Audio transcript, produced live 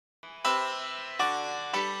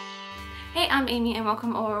Hey, I'm Amy and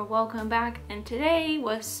welcome back, and today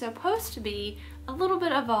was supposed to be a little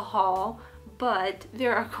bit of a haul, but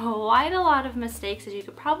there are quite a lot of mistakes, as you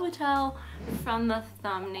could probably tell from the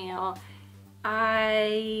thumbnail.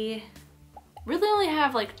 I really only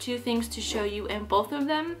have like two things to show you, and both of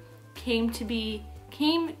them came to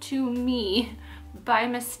me by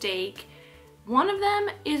mistake. One of them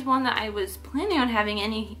is one that I was planning on having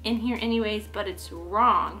in here anyways, but it's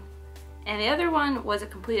wrong. And the other one was a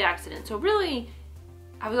complete accident. So really,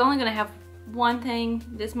 I was only gonna have one thing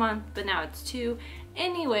this month, but now it's two.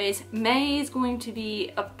 Anyways, May is going to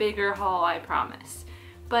be a bigger haul, I promise.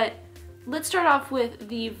 But let's start off with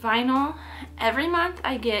the vinyl. Every month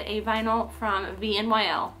I get a vinyl from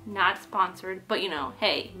VNYL, not sponsored, but you know,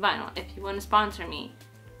 hey, vinyl, if you want to sponsor me,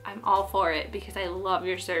 I'm all for it because I love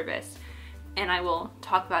your service and I will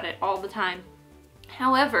talk about it all the time.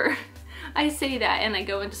 However, I say that and I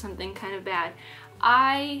go into something kind of bad.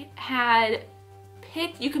 I had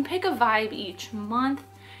picked, you can pick a vibe each month,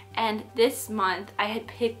 and this month I had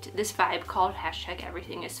picked this vibe called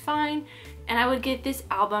 #EverythingIsFine, and I would get this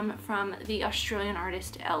album from the Australian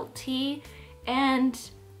artist LT, and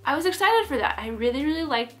I was excited for that. I really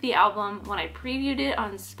liked the album when I previewed it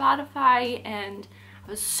on Spotify, and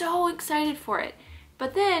I was so excited for it.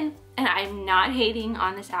 But then, and I'm not hating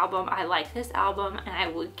on this album, I like this album and I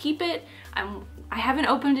would keep it. I haven't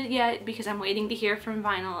opened it yet because I'm waiting to hear from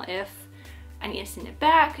vinyl if I need to send it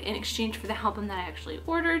back in exchange for the album that I actually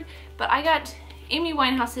ordered. But I got Amy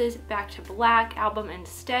Winehouse's Back to Black album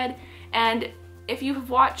instead. And if you have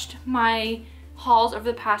watched my hauls over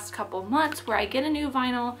the past couple months where I get a new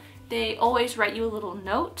vinyl, they always write you a little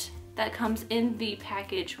note that comes in the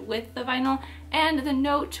package with the vinyl, and the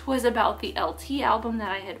note was about the LT album that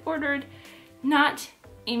I had ordered, not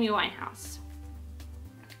Amy Winehouse.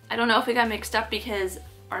 I don't know if it got mixed up because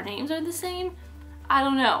our names are the same. I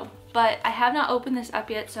don't know, but I have not opened this up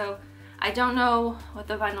yet, so I don't know what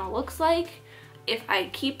the vinyl looks like. If I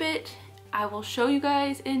keep it, I will show you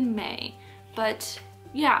guys in May. But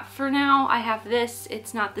yeah, for now I have this.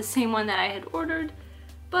 It's not the same one that I had ordered,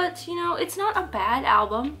 but you know, it's not a bad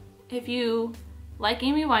album. If you like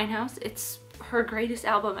Amy Winehouse, it's her greatest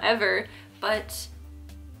album ever, but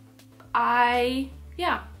I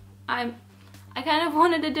kind of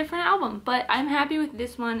wanted a different album, but I'm happy with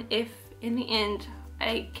this one if in the end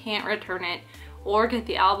I can't return it or get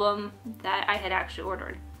the album that I had actually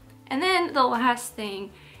ordered. And then the last thing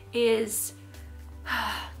is,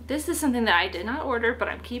 this is something that I did not order, but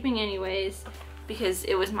I'm keeping anyways because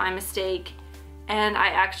it was my mistake, and I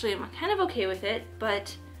actually am kind of okay with it,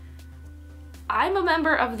 but I'm a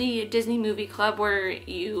member of the Disney Movie Club where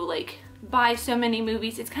you like buy so many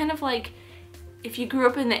movies. It's kind of like if you grew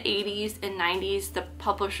up in the 80s and 90s, the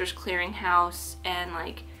Publishers Clearinghouse and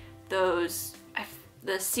like those,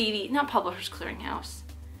 the CD, not Publishers Clearinghouse.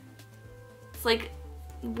 It's like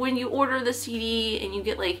when you order the CD and you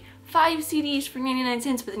get like 5 CDs for 99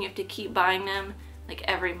 cents, but then you have to keep buying them like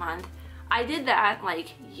every month. I did that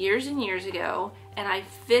like years and years ago, and I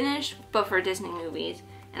finished, but for Disney movies.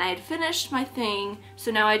 And I had finished my thing, so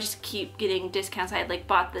now I just keep getting discounts. I had like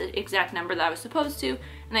bought the exact number that I was supposed to,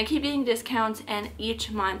 and I keep getting discounts, and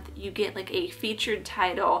each month you get like a featured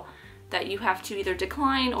title that you have to either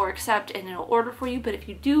decline or accept, and it'll order for you. But if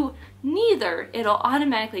you do neither, it'll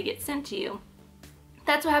automatically get sent to you.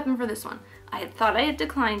 That's what happened for this one. I had thought I had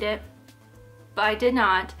declined it, but I did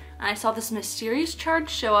not, and I saw this mysterious charge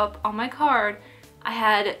show up on my card. I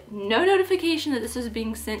had no notification that this was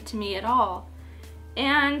being sent to me at all.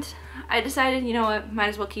 And I decided, you know what, might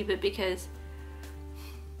as well keep it because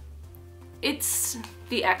it's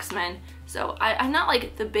the X-Men. So I'm not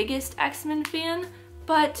like the biggest X-Men fan,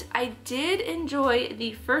 but I did enjoy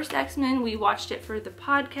the first X-Men. We watched it for the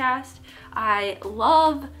podcast. I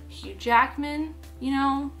love Hugh Jackman, you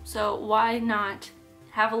know, so why not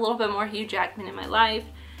have a little bit more Hugh Jackman in my life?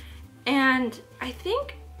 And I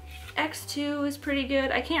think X2 is pretty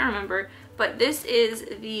good. I can't remember. But this is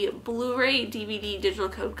the Blu-ray DVD digital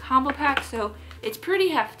code combo pack, so it's pretty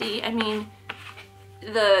hefty. I mean,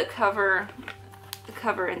 the cover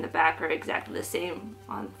and the back are exactly the same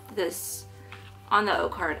on the O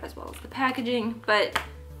card as well as the packaging, but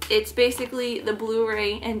it's basically the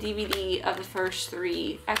Blu-ray and DVD of the first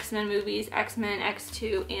 3 X-Men movies, X-Men,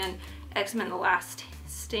 X2, and X-Men The Last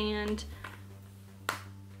Stand.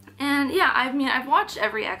 And yeah, I mean, I've watched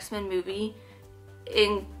every X-Men movie,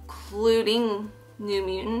 including New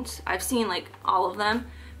Mutants. I've seen like all of them,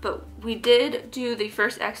 but we did do the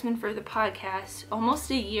first X-Men for the podcast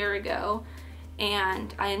almost a year ago,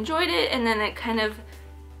 and I enjoyed it, and then it kind of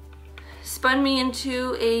spun me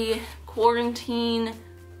into a quarantine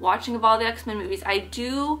watching of all the X-Men movies. I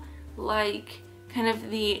do like kind of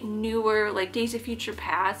the newer, like Days of Future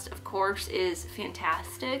Past, of course, is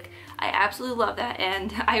fantastic. I absolutely love that,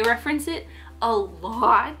 and I reference it a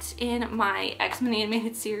lot in my X-Men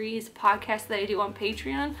Animated Series podcast that I do on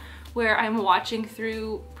Patreon, where I'm watching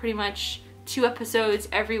through pretty much 2 episodes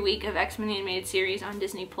every week of X-Men Animated Series on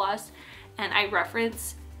Disney Plus, and I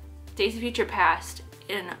reference Days of Future Past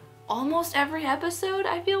in almost every episode,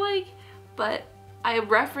 I feel like, but I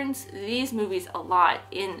reference these movies a lot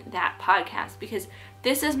in that podcast because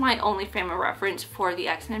this is my only frame of reference for the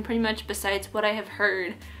X-Men, pretty much, besides what I have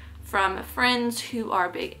heard from friends who are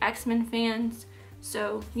big X-Men fans.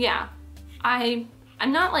 So yeah, I'm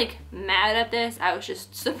not like mad at this. I was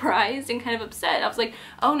just surprised and kind of upset. I was like,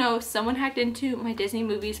 oh no, someone hacked into my Disney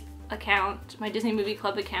Movies account, my Disney Movie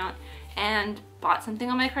Club account, and bought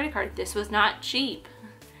something on my credit card. This was not cheap.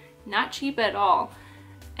 Not cheap at all.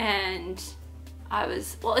 And I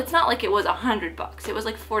was, well, it's not like it was $100. It was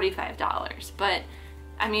like $45, but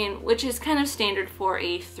I mean, which is kind of standard for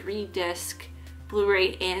a 3-disc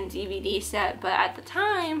Blu-ray and DVD set, but at the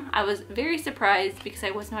time I was very surprised because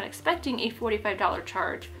I was not expecting a $45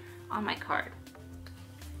 charge on my card.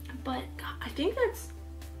 But God, I think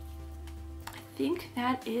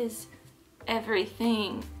that is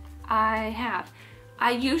everything I have. I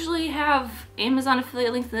usually have Amazon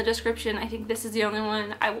affiliate links in the description. I think this is the only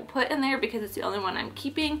one I will put in there because it's the only one I'm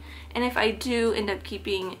keeping. And if I do end up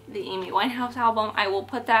keeping the Amy Winehouse album, I will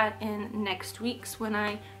put that in next week's when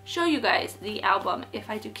I show you guys the album, if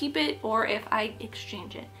I do keep it or if I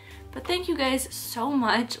exchange it. But thank you guys so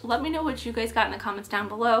much. Let me know what you guys got in the comments down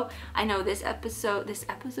below. I know this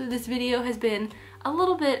video has been a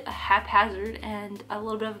little bit haphazard and a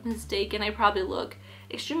little bit of a mistake, and I probably look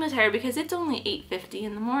extremely tired because it's only 8:50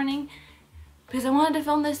 in the morning because I wanted to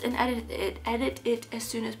film this and edit it as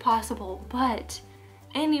soon as possible. But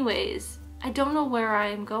anyways, I don't know where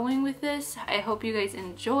I'm going with this. I hope you guys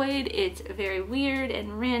enjoyed. It's very weird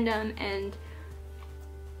and random and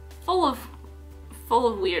full of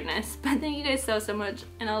weirdness, but thank you guys so much,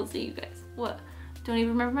 and I'll see you guys. What? Don't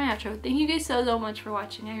even remember my outro. Thank you guys so much for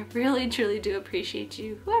watching. I really truly do appreciate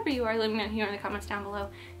you, whoever you are. Let me know here in the comments down below,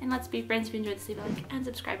 and let's be friends. If you enjoyed this, leave a like and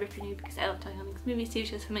subscribe if you're new, because I love talking about things, movies, TV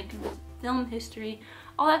shows, film history,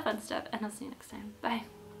 all that fun stuff, and I'll see you next time. Bye.